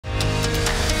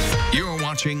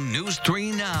watching News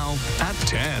 3 Now at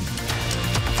 10.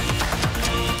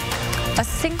 A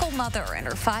single mother and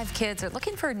her 5 kids are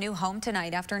looking for a new home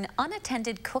tonight after an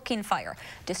unattended cooking fire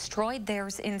destroyed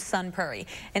theirs in Sun Prairie.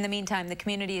 In the meantime, the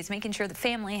community is making sure the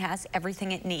family has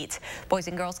everything it needs. Boys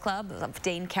and Girls Club of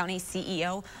Dane County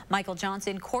CEO Michael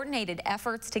Johnson coordinated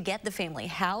efforts to get the family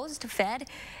housed, fed,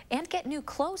 and get new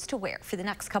clothes to wear for the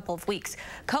next couple of weeks.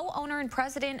 Co-owner and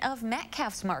president of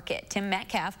Metcalf's Market, Tim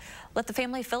Metcalf, let the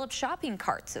family fill up shopping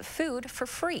carts of food for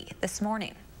free this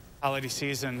morning. Holiday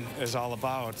season is all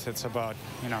about. It's about,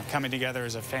 coming together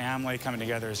as a family, coming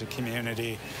together as a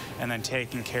community, and then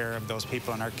taking care of those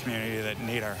people in our community that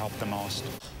need our help the most.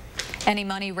 Any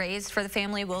money raised for the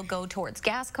family will go towards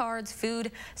gas cards,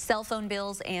 food, cell phone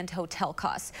bills, and hotel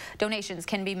costs. Donations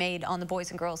can be made on the Boys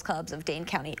and Girls Clubs of Dane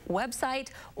County website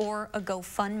or a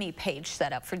GoFundMe page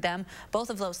set up for them.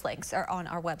 Both of those links are on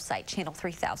our website,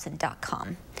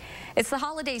 channel3000.com. It's the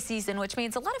holiday season, which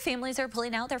means a lot of families are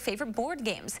pulling out their favorite board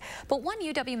games. But one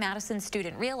UW-Madison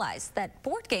student realized that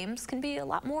board games can be a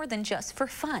lot more than just for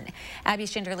fun. Abby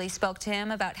Schinderly spoke to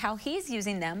him about how he's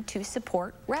using them to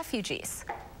support refugees.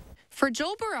 For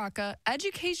Joel Baraka,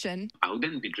 education I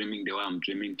wouldn't be dreaming the way I'm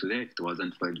dreaming today if it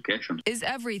wasn't for education. Is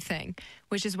everything,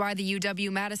 which is why the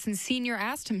UW-Madison senior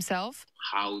asked himself,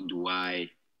 how do I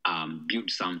build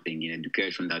something in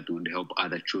education that would help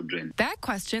other children? That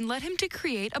question led him to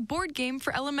create a board game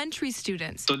for elementary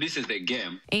students. So this is the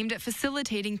game aimed at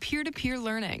facilitating peer-to-peer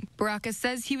learning. Baraka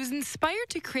says he was inspired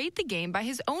to create the game by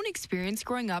his own experience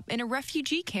growing up in a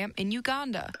refugee camp in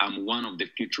Uganda. I'm one of the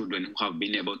few children who have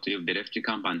been able to leave the refugee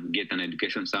camp and get an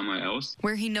education somewhere else,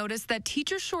 where he noticed that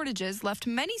teacher shortages left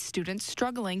many students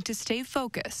struggling to stay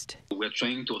focused. We're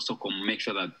trying to also make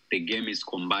sure that the game is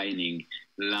combining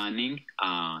learning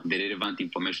the relevant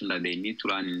information that they need to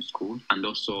learn in school, and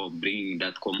also bringing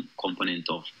that component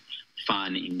of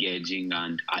fun, engaging,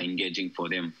 and engaging for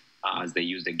them as they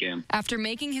use the game. After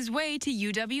making his way to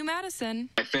UW-Madison,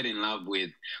 I fell in love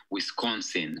with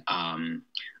Wisconsin, and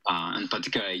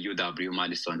particularly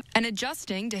UW-Madison. And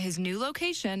adjusting to his new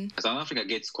location, South Africa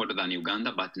gets colder than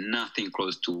Uganda, but nothing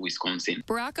close to Wisconsin.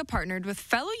 Baraka partnered with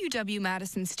fellow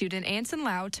UW-Madison student Anson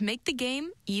Lau to make the game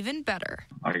even better.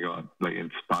 I got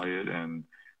inspired, and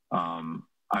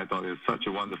I thought it was such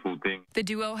a wonderful thing. The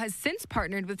duo has since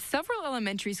partnered with several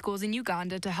elementary schools in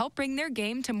Uganda to help bring their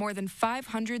game to more than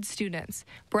 500 students.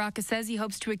 Baraka says he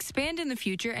hopes to expand in the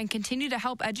future and continue to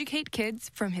help educate kids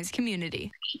from his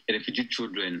community. Refugee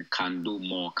children can do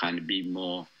more, can be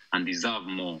more, and deserve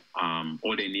more.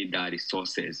 All they need are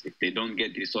resources. If they don't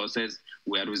get resources,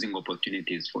 we are losing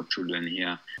opportunities for children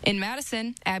here. In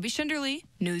Madison, Abby Schinderly,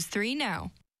 News 3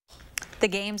 Now. The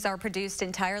games are produced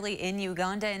entirely in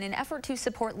Uganda in an effort to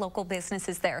support local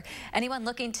businesses there. Anyone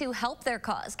looking to help their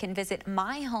cause can visit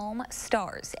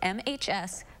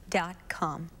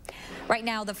myhomestarsmhs.com. Right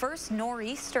now, the first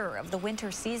nor'easter of the winter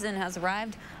season has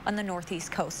arrived on the northeast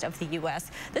coast of the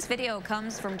U.S. This video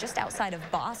comes from just outside of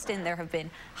Boston. There have been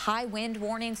high wind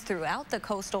warnings throughout the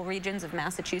coastal regions of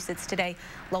Massachusetts today.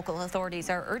 Local authorities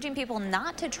are urging people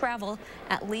not to travel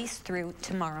at least through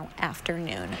tomorrow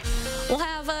afternoon. We'll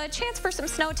have a chance for some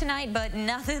snow tonight, but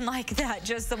nothing like that.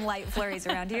 Just some light flurries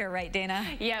around here, right, Dana?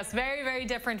 Yes, very, very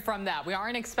different from that. We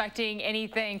aren't expecting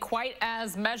anything quite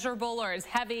as measurable or as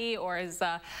heavy or as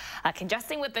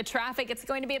congesting with the traffic. It's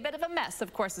going to be a bit of a mess,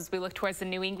 of course, as we look towards the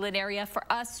New England area. For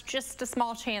us, just a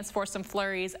small chance for some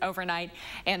flurries overnight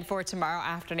and for tomorrow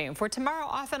afternoon. For tomorrow,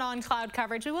 off and on cloud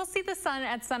coverage. We will see the sun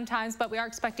at some times, but we are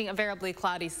expecting a variably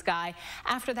cloudy sky.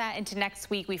 After that, into next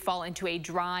week, we fall into a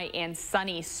dry and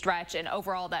sunny stretch, and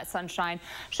overall that sunshine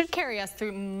should carry us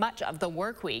through much of the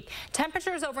work week.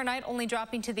 Temperatures overnight only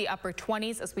dropping to the upper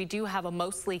 20s as we do have a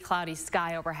mostly cloudy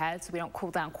sky overhead, so we don't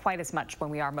cool down quite as much when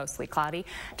we are mostly cloudy.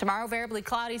 Tomorrow, variably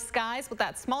cloudy skies with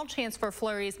that small chance for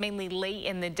flurries mainly late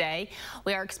in the day.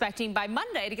 We are expecting by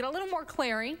Monday to get a little more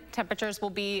clearing. Temperatures will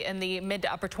be in the mid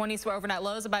to upper 20s for overnight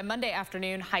lows, and by Monday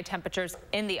afternoon, high temperatures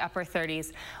in the upper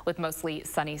 30s with mostly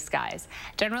sunny skies.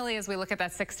 Generally, as we look at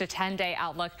that 6 to 10 day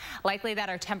outlook, likely that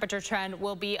our temperature trend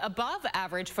will be above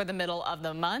average for the middle of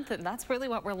the month, and that's really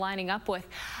what we're lining up with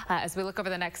as we look over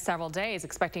the next several days,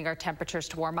 expecting our temperatures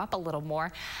to warm up a little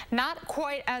more. Not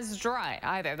quite as dry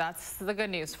either. That's the good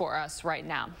news for us right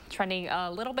now. Trending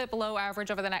a little bit below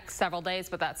average over the next several days,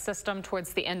 but that system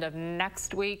towards the end of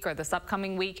next week or this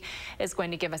upcoming week is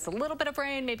going to give us a little bit of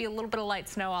rain, maybe a little bit of light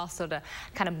snow also to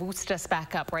kind of boost us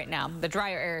back up right now. The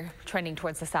drier air trending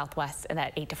towards the southwest in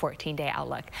that 8 to 14 day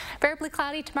outlook. Variably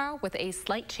cloudy tomorrow with a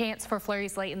slight chance for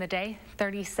flurries late in the day.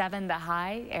 37 the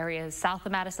high. Areas south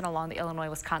of Madison along the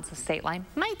Illinois-Wisconsin state line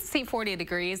might see 40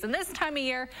 degrees. And this time of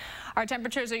year, our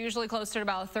temperatures are usually close to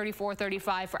about 34, 35.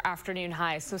 45 for afternoon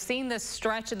highs. So seeing this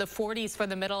stretch in the 40s for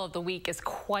the middle of the week is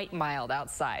quite mild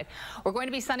outside. We're going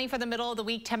to be sunny for the middle of the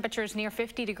week. Temperatures near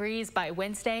 50 degrees by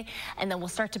Wednesday, and then we'll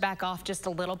start to back off just a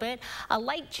little bit. A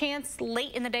light chance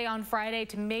late in the day on Friday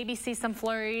to maybe see some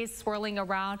flurries swirling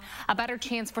around. A better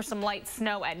chance for some light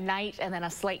snow at night, and then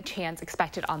a slight chance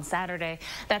expected on Saturday.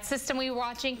 That system we were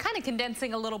watching kind of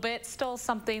condensing a little bit. Still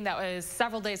something that was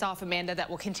several days off, Amanda, that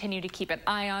we'll continue to keep an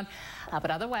eye on. But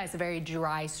otherwise, a very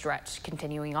dry stretch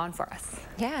continuing on for us.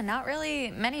 Yeah, not really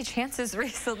many chances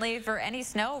recently for any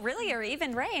snow, really, or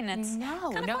even rain. It's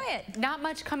kind of quiet. Not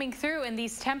much coming through, and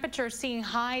these temperatures seeing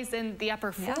highs in the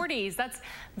upper 40s. That's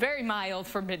very mild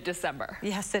for mid-December.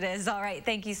 Yes, it is. All right.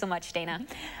 Thank you so much, Dana.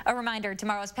 A reminder,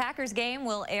 tomorrow's Packers game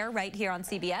will air right here on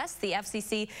CBS. The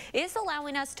FCC is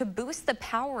allowing us to boost the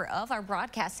power of our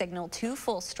broadcast signal to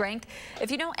full strength.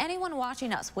 If you know anyone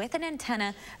watching us with an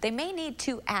antenna, they may need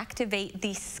to activate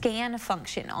the scan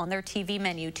function on their TV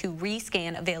menu to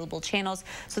rescan available channels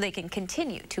so they can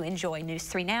continue to enjoy News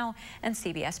 3 Now and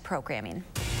CBS programming.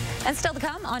 And still to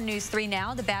come on News 3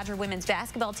 Now, the Badger women's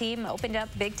basketball team opened up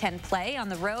Big Ten play on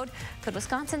the road. Could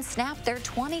Wisconsin snap their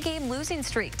 20-game losing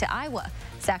streak to Iowa?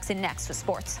 Saxon next with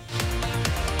sports.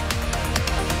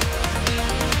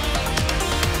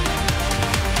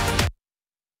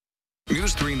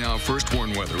 News 3 Now First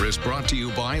Warn Weather is brought to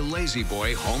you by Lazy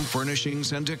Boy Home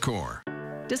Furnishings and Decor.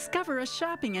 Discover a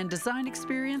shopping and design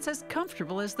experience as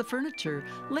comfortable as the furniture.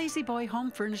 Lazy Boy Home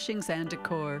Furnishings and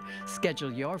Decor.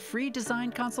 Schedule your free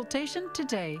design consultation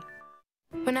today.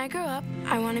 When I grow up,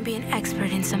 I want to be an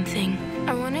expert in something.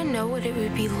 I want to know what it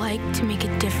would be like to make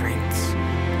a difference.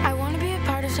 I want to be a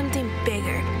part of something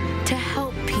bigger, to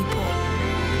help people,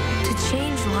 to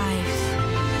change lives.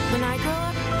 When I grow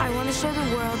up, I want to show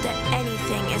the world that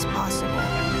anything is possible.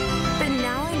 But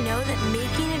now I know that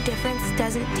making a difference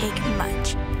doesn't take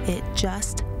much. It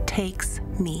just takes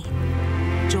me.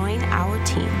 Join our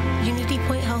team. Unity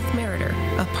Point Health Meritor,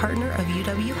 a partner of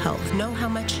UW Health. Know how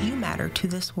much you matter to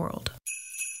this world.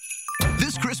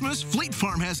 This Christmas, Fleet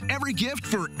Farm has every gift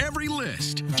for every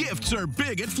list. Gifts are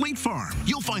big at Fleet Farm.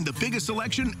 You'll find the biggest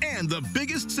selection and the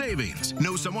biggest savings.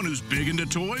 Know someone who's big into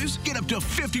toys? Get up to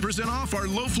 50% off our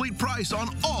low fleet price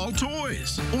on all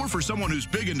toys. Or for someone who's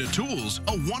big into tools,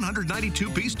 a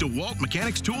 192-piece DeWalt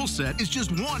Mechanics tool set is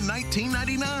just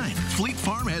 $19.99. Fleet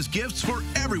Farm has gifts for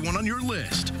everyone on your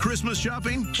list. Christmas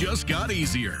shopping just got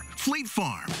easier. Fleet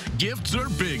Farm. Gifts are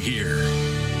big here.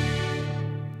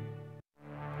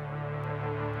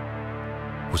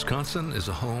 Wisconsin is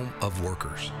a home of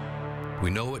workers. We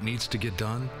know what needs to get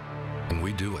done, and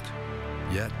we do it.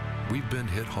 Yet, we've been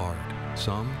hit hard,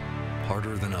 some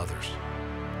harder than others.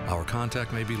 Our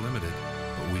contact may be limited,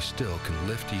 but we still can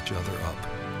lift each other up.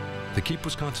 The Keep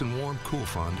Wisconsin Warm Cool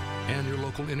Fund and your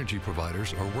local energy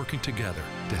providers are working together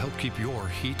to help keep your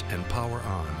heat and power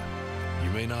on.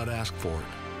 You may not ask for it,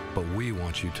 but we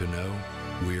want you to know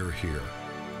we're here.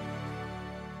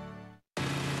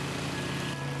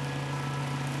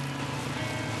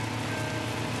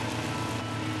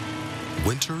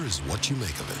 Winter is what you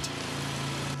make of it.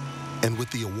 And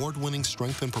with the award-winning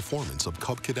strength and performance of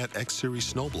Cub Cadet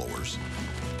X-Series snowblowers,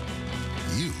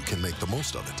 you can make the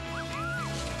most of it.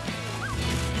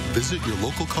 Visit your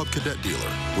local Cub Cadet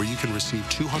dealer where you can receive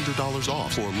 $200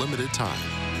 off for a limited time.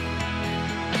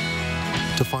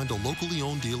 To find a locally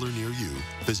owned dealer near you,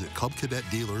 visit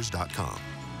cubcadetdealers.com.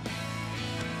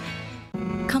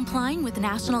 Complying with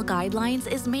national guidelines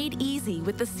is made easy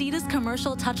with the CEDA's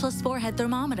commercial touchless forehead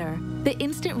thermometer. The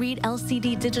instant read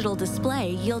LCD digital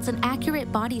display yields an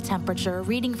accurate body temperature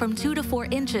reading from 2 to 4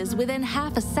 inches within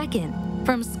half a second.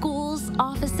 From schools,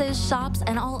 offices, shops,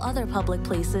 and all other public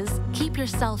places, keep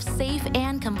yourself safe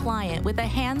and compliant with a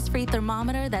hands-free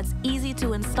thermometer that's easy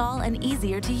to install and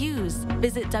easier to use.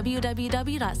 Visit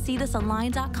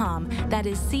www.cetusonline.com. That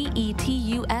is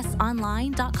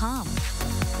CETUSonline.com.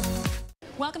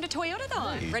 Welcome to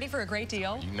Toyotathon. Hey. Ready for a great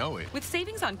deal? You know it. With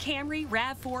savings on Camry,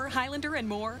 RAV4, Highlander, and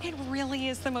more, it really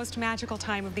is the most magical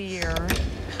time of the year.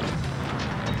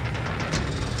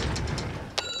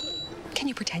 Can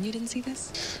you pretend you didn't see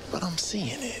this? But I'm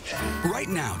seeing it. Right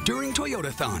now, during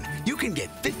Toyotathon, you can get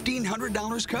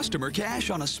 $1,500 customer cash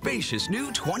on a spacious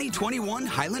new 2021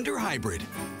 Highlander Hybrid.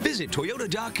 Visit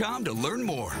Toyota.com to learn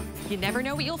more. You never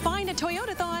know what you'll find at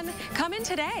Toyotathon. Come in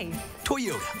today.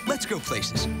 Toyota, let's go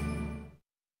places.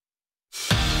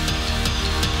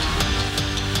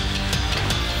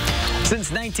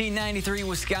 Since 1993,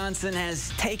 Wisconsin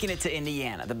has taken it to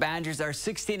Indiana. The Badgers are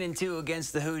 16-2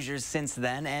 against the Hoosiers since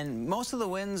then, and most of the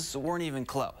wins weren't even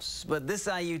close. But this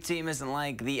IU team isn't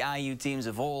like the IU teams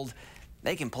of old.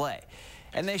 They can play.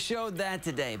 And they showed that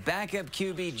today. Backup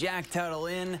QB Jack Tuttle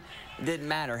in. Didn't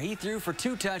matter. He threw for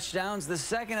 2 touchdowns, the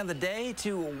second of the day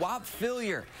to Whop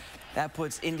Fillier. That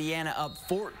puts Indiana up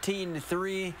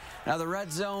 14-3. Now, the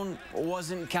red zone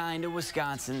wasn't kind to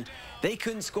Wisconsin. They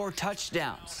couldn't score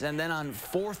touchdowns. And then on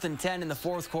 4th and 10 in the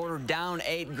fourth quarter, down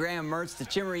 8, Graham Mertz to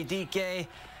Chimere Dike.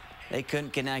 They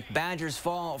couldn't connect. Badgers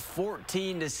fall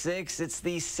 14-6. It's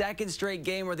the second straight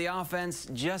game where the offense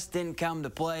just didn't come to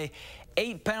play.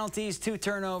 8 penalties, 2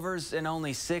 turnovers, and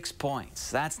only 6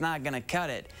 points. That's not going to cut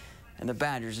it, and the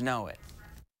Badgers know it.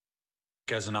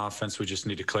 As an offense, we just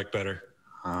need to click better.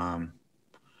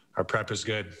 Our prep is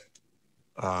good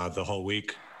the whole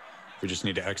week. We just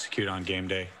need to execute on game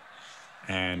day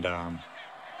and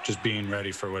just being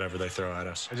ready for whatever they throw at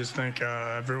us. I just think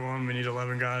we need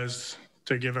 11 guys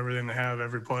to give everything they have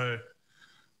every play.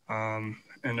 And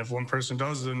if one person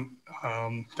doesn't,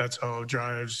 that's how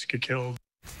drives get killed.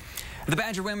 The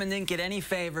Badger women didn't get any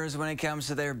favors when it comes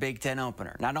to their Big Ten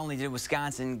opener. Not only did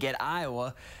Wisconsin get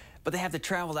Iowa, but they have to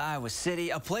travel to Iowa City,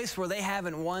 a place where they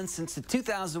haven't won since the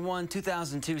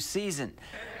 2001-2002 season.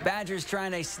 Badgers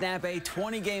trying to snap a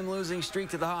 20-game losing streak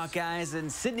to the Hawkeyes,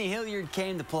 and Sydney Hilliard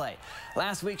came to play.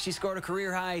 Last week, she scored a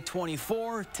career-high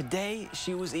 24. Today,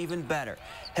 she was even better.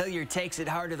 Hilliard takes it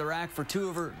hard to the rack for 2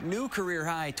 of her new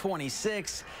career-high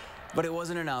 26. But it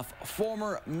wasn't enough.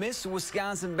 Former Miss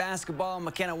Wisconsin basketball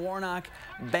McKenna Warnock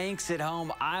banks it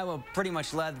home. Iowa pretty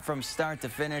much led from start to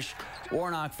finish.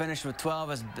 Warnock finished with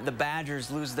 12 as the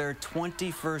Badgers lose their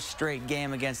 21st straight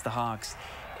game against the Hawks,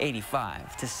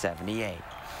 85-78.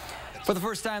 For the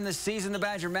first time this season, the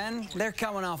Badger men, they're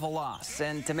coming off a loss.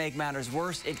 And to make matters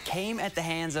worse, it came at the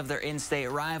hands of their in-state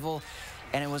rival,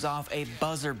 and it was off a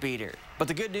buzzer beater. But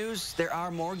the good news, there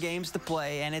are more games to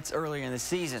play, and it's earlier in the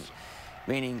season,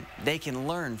 meaning they can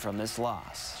learn from this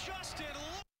loss.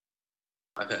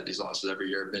 I've had these losses every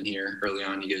year I've been here. Early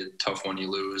on, you get a tough one, you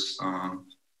lose. You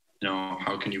know,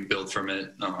 how can you build from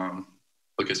it?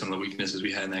 Look at some of the weaknesses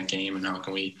we had in that game, and how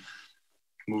can we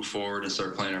move forward and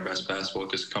start playing our best basketball?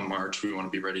 Because come March, we want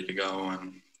to be ready to go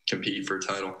and compete for a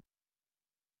title.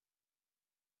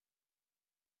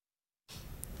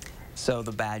 So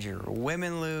the Badger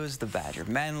women lose, the Badger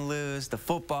men lose, the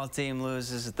football team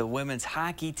loses, the women's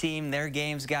hockey team, their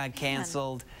games got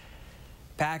canceled.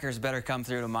 Packers better come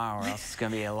through tomorrow or else it's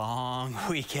going to be a long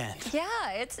weekend.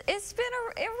 Yeah, it's been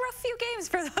a rough few games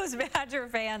for those Badger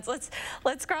fans. Let's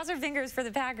cross our fingers for the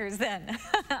Packers then.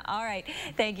 All right.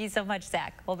 Thank you so much,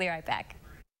 Zach. We'll be right back.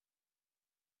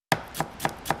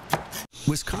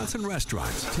 Wisconsin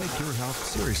restaurants take your health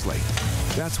seriously.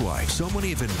 That's why so many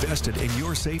have invested in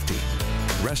your safety.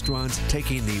 Restaurants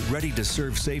taking the Ready to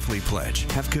Serve Safely pledge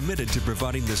have committed to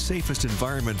providing the safest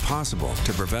environment possible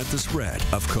to prevent the spread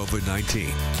of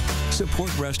COVID-19.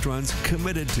 Support restaurants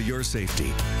committed to your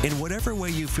safety in whatever way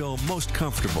you feel most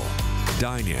comfortable.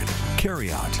 Dine-in,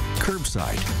 carry-out,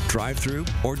 curbside, drive-through,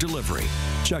 or delivery.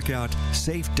 Check out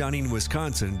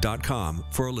safediningwisconsin.com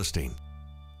for a listing.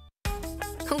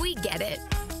 We get it.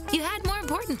 You had more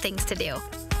important things to do.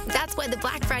 That's why the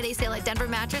Black Friday sale at Denver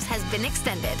Mattress has been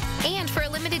extended. And for a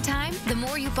limited time, the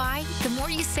more you buy, the more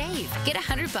you save. Get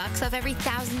 $100 off every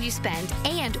 $1,000 you spend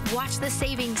and watch the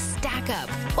savings stack up.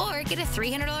 Or get a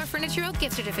 $300 Furniture Oak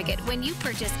gift certificate when you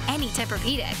purchase any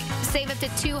Tempur-Pedic. Save up to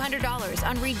 $200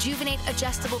 on Rejuvenate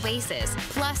adjustable bases,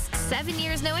 plus 7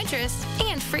 years no interest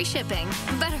and free shipping.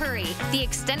 But hurry, the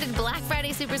extended Black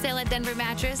Friday super sale at Denver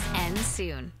Mattress ends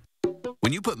soon.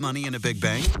 When you put money in a big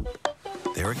bank,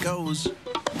 there it goes.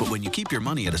 But when you keep your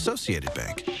money at Associated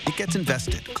Bank, it gets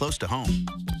invested close to home.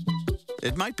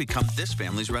 It might become this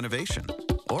family's renovation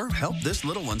or help this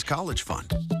little one's college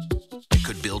fund. It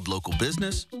could build local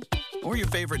business or your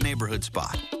favorite neighborhood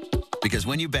spot. Because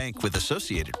when you bank with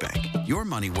Associated Bank, your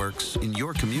money works in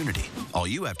your community. All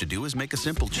you have to do is make a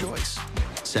simple choice.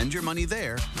 Send your money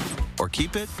there or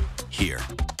keep it here.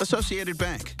 Associated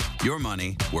Bank. Your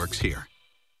money works here.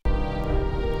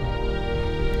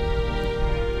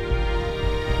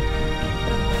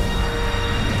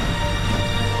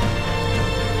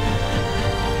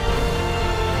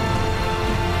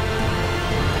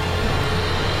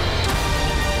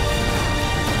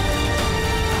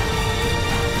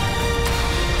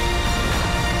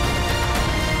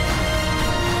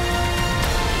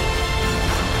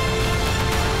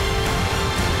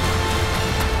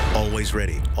 Always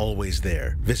ready, always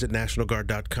there. Visit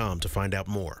NationalGuard.com to find out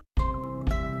more.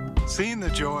 Seeing the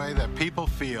joy that people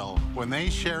feel when they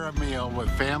share a meal with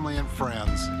family and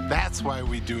friends, that's why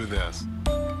we do this.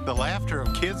 The laughter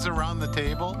of kids around the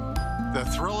table, the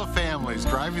thrill of families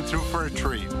driving through for a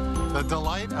treat, the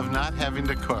delight of not having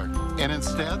to cook, and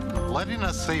instead letting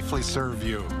us safely serve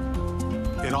you.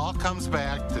 It all comes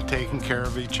back to taking care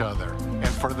of each other. And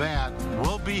for that,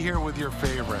 we'll be here with your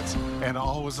favorites, and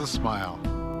always a smile.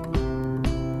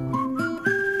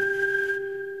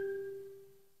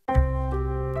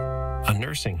 A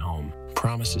nursing home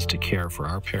promises to care for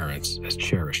our parents as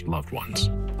cherished loved ones.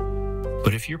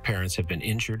 But if your parents have been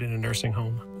injured in a nursing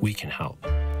home, we can help.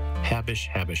 Habish,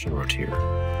 Habish, and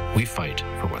Rotier. We fight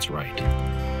for what's right.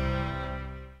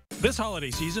 This holiday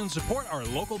season, support our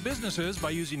local businesses by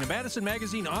using the Madison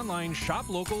Magazine online Shop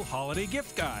Local Holiday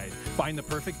Gift Guide. Find the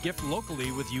perfect gift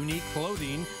locally with unique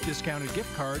clothing, discounted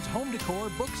gift cards, home decor,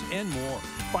 books, and more.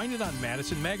 Find it on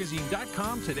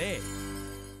MadisonMagazine.com today.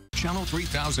 Channel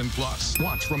 3000 Plus.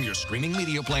 Watch from your streaming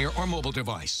media player or mobile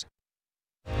device.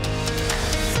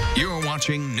 You're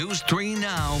watching News 3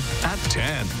 Now at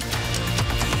 10.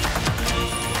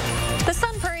 The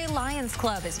Sun Prairie Lions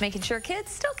Club is making sure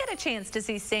kids still get a chance to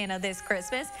see Santa this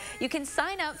Christmas. You can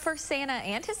sign up for Santa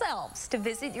and his elves to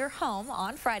visit your home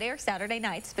on Friday or Saturday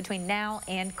nights between now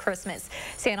and Christmas.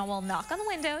 Santa will knock on the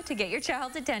window to get your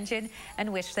child's attention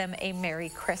and wish them a Merry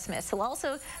Christmas. He'll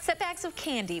also set bags of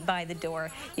candy by the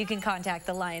door. You can contact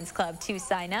the Lions Club to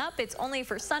sign up. It's only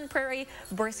for Sun Prairie,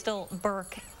 Bristol,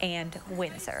 Burke, and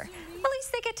Windsor. At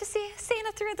least they get to see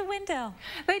Santa through the window.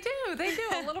 They do.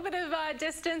 A little bit of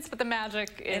distance, but the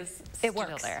magic is still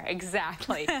there.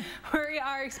 Exactly. We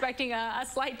are expecting a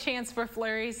slight chance for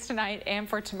flurries tonight and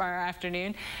for tomorrow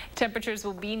afternoon. Temperatures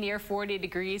will be near 40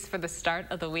 degrees for the start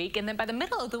of the week. And then by the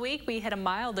middle of the week, we hit a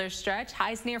milder stretch.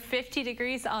 Highs near 50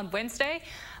 degrees on Wednesday,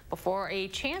 before a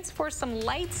chance for some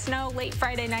light snow late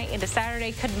Friday night into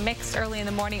Saturday. Could mix early in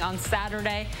the morning on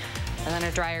Saturday. And then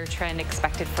a drier trend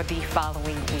expected for the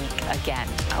following week again.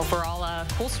 Overall, a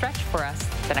cool stretch for us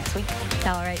the next week.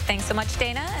 All right. Thanks so much,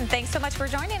 Dana. And thanks so much for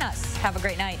joining us. Have a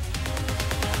great night.